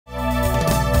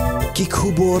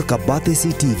Kikubor ka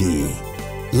Batesi TV.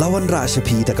 Lawan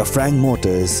Rashapi ka Frank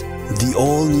Motors, the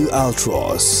all-new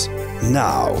Altros.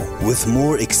 Now, with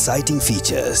more exciting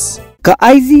features. Ka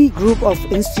IZ Group of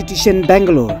Institution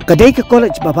Bangalore, kadai ka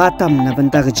college babatam na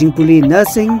banta ka jingpuli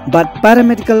nursing but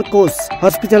paramedical course,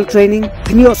 hospital training,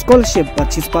 kanyo scholarship but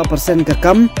 6% ka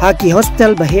kam, haki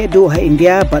hospital bahedo ha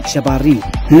India but shabari.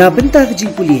 Na banta ka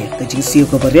jingpuli, ka jingsiyo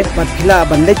ka baret but pila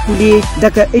bandaj puli, da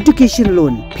ka education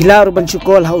loan, pila urban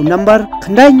syukol hau number,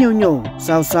 kandai nyo,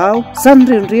 saw, san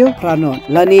rio pranon,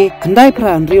 lani kandai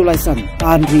pran rio laisan,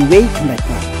 an riway kandai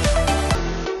pran.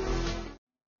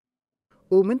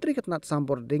 Menteri Ketnat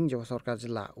Sambording Jawa Sorkar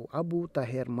Jila Abu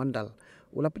Tahir Mandal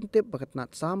ula pentip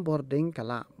baketnat Sambording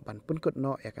kala ban penkut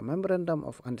no ya ka Memorandum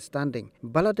of Understanding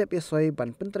Ladep Ïasoi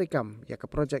ban pentrikam ya ka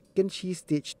project Kynshi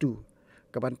Stage 2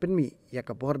 ka ban penmi ya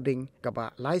ka boarding ka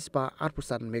ba laispa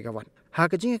arpusan megawatt ha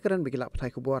ka jinga keran bigila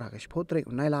pthai kubor ha ka spotre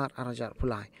unailar arajar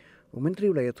pulai Menteri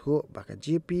ulayat ho ba ka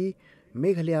JP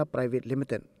Meghalaya Private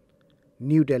Limited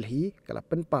New Delhi kala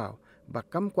penpau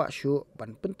bakam kwa syu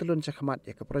ban pentelun cakhamat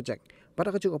ya ke projek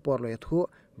pada kajuk opor lo ya thu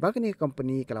bagani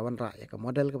company kalawan ra ya ke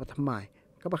model ke pathamai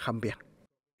ke bakhambiang.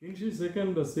 Kynshi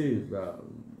second say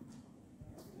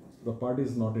the party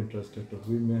is not interested,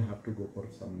 we may have to go for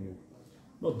some new.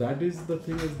 No, that is the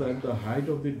thing is that the height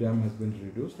of the dam has been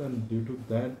reduced and due to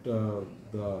that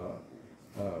the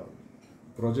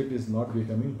project is not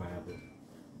becoming viable.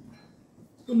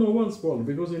 So no one's fault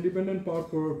because independent power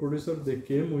producer they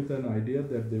came with an idea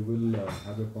that they will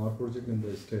have a power project in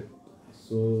the state.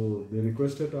 So they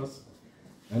requested us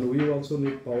and we also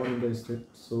need power in the state.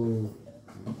 So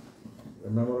a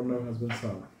memorandum has been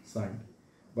signed.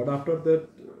 But after that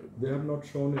they have not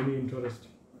shown any interest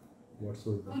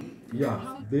whatsoever.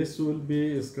 Yeah, this will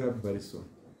be scrapped very soon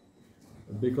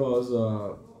because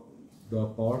the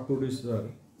power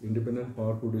producer, independent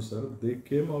power producer, they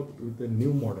came out with a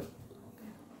new model.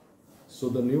 So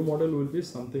the new model will be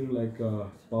something like a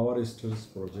power stress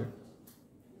project,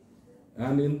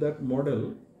 and in that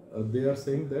model they are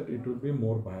saying that it will be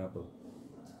more viable.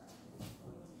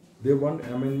 They want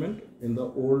amendment in the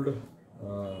old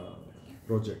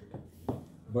project,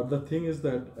 but the thing is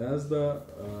that as the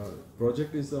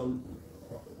project is a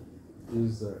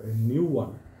new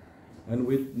one and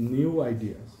with new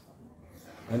ideas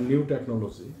and new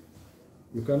technology,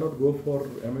 you cannot go for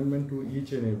amendment to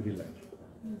each and every line.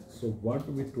 So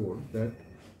what we told that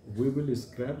we will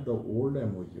scrap the old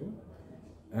MOU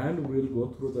and we'll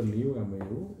go through the new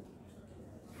MOU,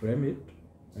 frame it,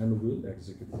 and we'll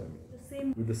execute them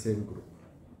with the same group.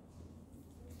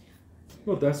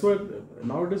 No, that's why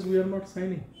nowadays we are not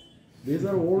signing. These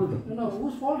are old. No,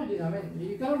 whose fault it is? I mean,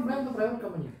 you cannot blame the private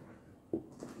company.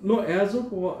 No, as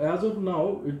of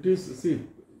now, it is. See,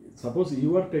 suppose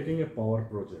you are taking a power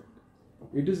project.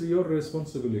 It is your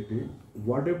responsibility.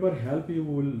 Whatever help you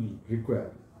will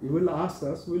require, you will ask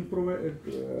us. We will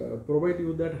provide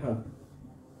you that help.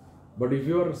 But if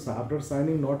you are after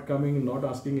signing, not coming, not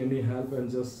asking any help, and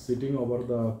just sitting over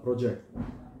the project,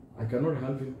 I cannot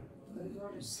help you.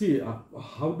 See,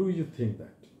 how do you think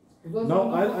that? Because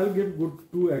now I'll give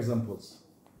two examples.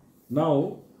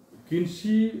 Now,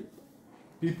 Kynshi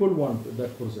people want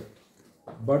that project,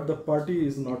 but the party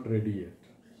is not ready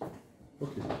yet.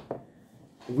 Okay.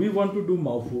 We want to do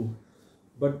Maufu,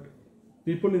 but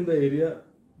people in the area,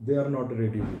 they are not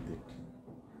ready with it.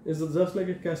 It's just like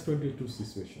a catch-22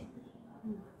 situation.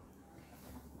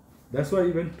 That's why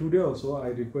even today also I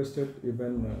requested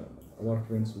even our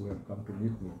friends who have come to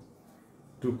meet me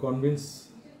to convince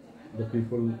the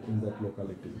people in that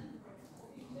locality.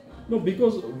 No,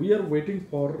 because we are waiting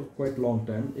for quite long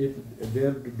time. If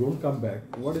they don't come back,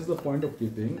 what is the point of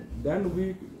keeping? Then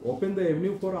we open the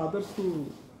avenue for others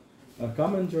to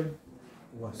come and join.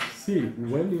 See,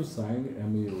 when you sign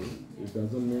MOU, it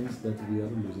doesn't mean that we are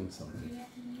losing something.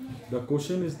 The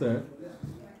question is that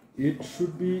it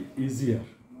should be easier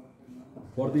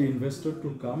for the investor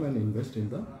to come and invest in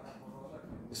the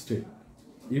state.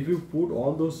 If you put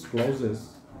all those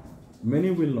clauses,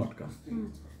 many will not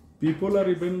come. People are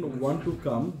even want to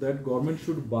come that government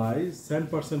should buy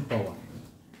 10% power.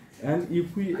 And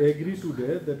if we agree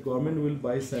today that government will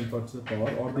buy 10%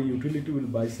 power or the utility will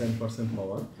buy 10%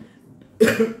 power,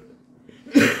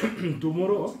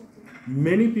 tomorrow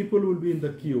many people will be in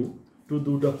the queue to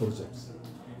do the projects.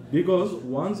 Because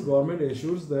once government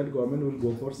assures that government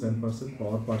will go for 10%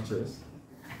 power purchase,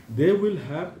 they will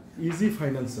have easy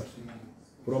financer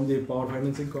from the power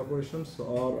financing corporations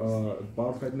or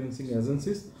power financing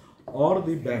agencies or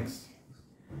the banks.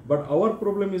 But our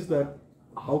problem is that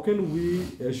how can we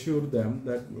assure them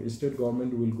that state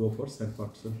government will go for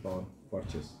 10% power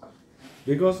purchase?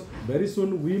 Because very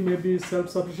soon we may be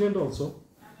self-sufficient also.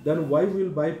 Then why we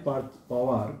will buy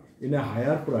power in a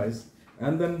higher price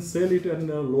and then sell it at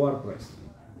a lower price?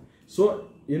 So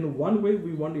in one way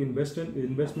we want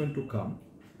investment to come.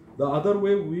 The other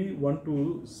way we want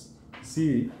to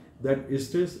see that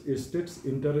estate's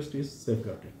interest is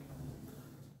safeguarded.